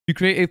You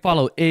create a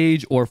follow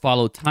age or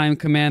follow time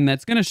command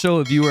that's going to show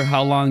a viewer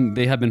how long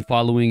they have been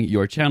following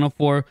your channel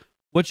for.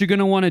 What you're going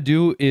to want to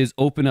do is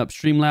open up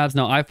Streamlabs.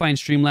 Now, I find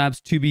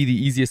Streamlabs to be the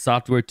easiest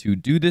software to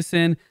do this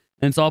in.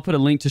 And so I'll put a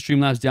link to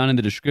Streamlabs down in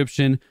the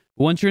description.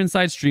 Once you're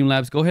inside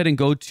Streamlabs, go ahead and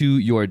go to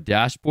your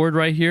dashboard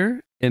right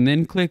here and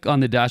then click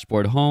on the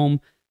dashboard home.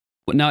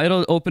 Now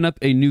it'll open up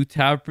a new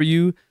tab for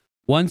you.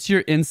 Once you're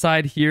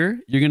inside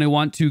here, you're going to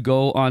want to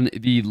go on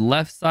the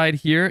left side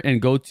here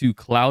and go to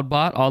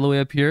Cloudbot all the way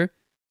up here.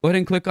 Go ahead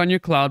and click on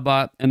your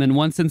Cloudbot. And then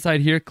once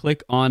inside here,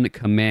 click on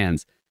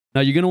commands.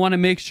 Now you're going to want to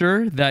make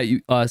sure that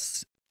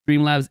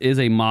Streamlabs is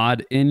a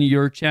mod in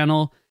your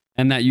channel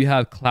and that you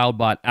have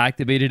Cloudbot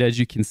activated, as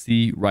you can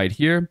see right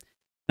here.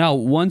 Now,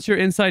 once you're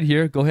inside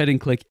here, go ahead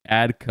and click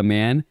add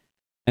command.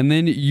 And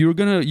then you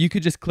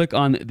could just click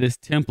on this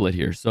template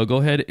here. So go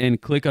ahead and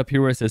click up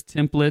here where it says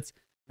templates.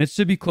 It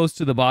should be close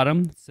to the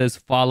bottom. It says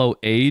follow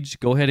age.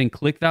 Go ahead and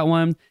click that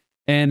one.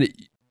 And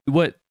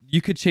what you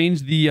could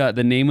change the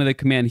name of the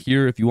command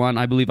here if you want.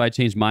 I believe I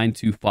changed mine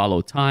to follow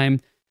time,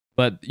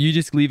 but you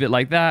just leave it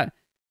like that.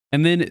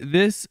 And then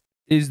this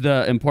is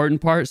the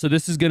important part. So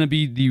this is going to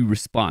be the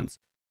response.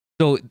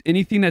 So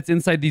anything that's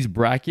inside these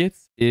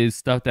brackets is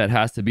stuff that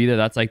has to be there.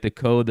 That's like the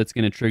code that's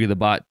going to trigger the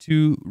bot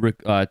to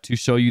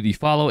show you the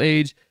follow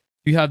age.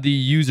 You have the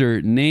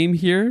user name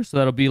here. So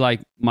that'll be like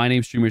my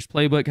name Streamers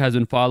Playbook has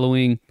been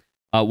following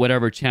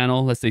whatever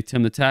channel, let's say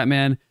Tim the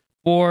Tatman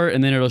for,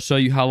 and then it'll show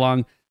you how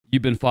long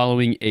you've been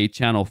following a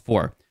channel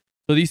for.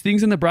 So these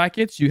things in the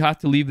brackets, you have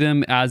to leave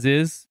them as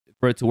is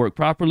for it to work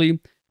properly.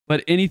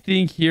 But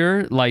anything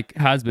here like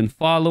has been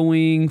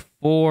following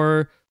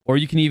for, or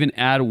you can even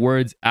add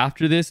words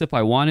after this if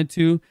I wanted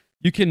to.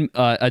 You can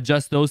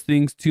adjust those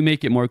things to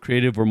make it more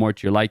creative or more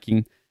to your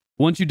liking.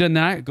 Once you've done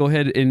that, go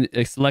ahead and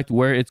select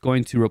where it's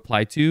going to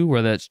reply to,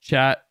 whether that's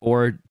chat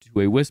or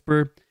to a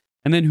whisper,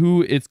 and then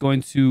who it's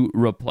going to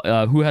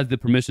reply, who has the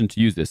permission to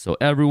use this. So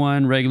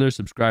everyone, regular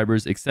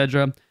subscribers,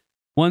 etc.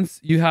 Once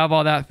you have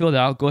all that filled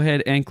out, go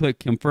ahead and click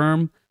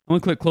confirm. I'm going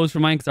to click close for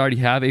mine because I already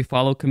have a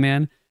follow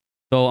command.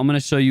 So I'm going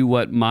to show you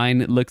what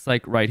mine looks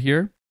like right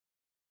here.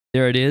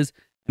 There it is.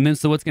 And then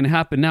so what's going to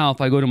happen now, if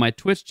I go to my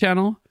Twitch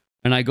channel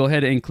and I go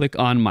ahead and click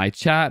on my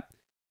chat,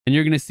 and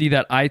you're going to see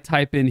that I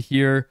type in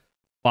here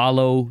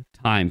follow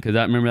time, because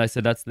remember I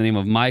said that's the name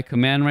of my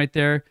command right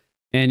there.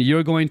 And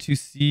you're going to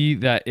see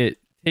that it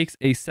takes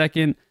a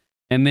second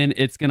and then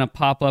it's going to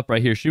pop up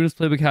right here. Streamers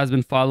Playbook has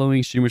been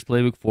following Streamers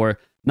Playbook for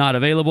not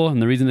available.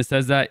 And the reason it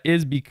says that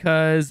is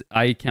because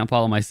I can't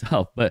follow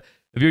myself. But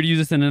if you were to use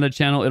this in another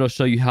channel, it'll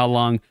show you how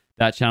long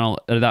that channel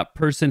or that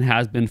person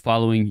has been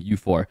following you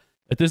for.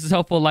 If this is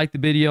helpful, like the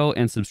video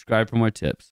and subscribe for more tips.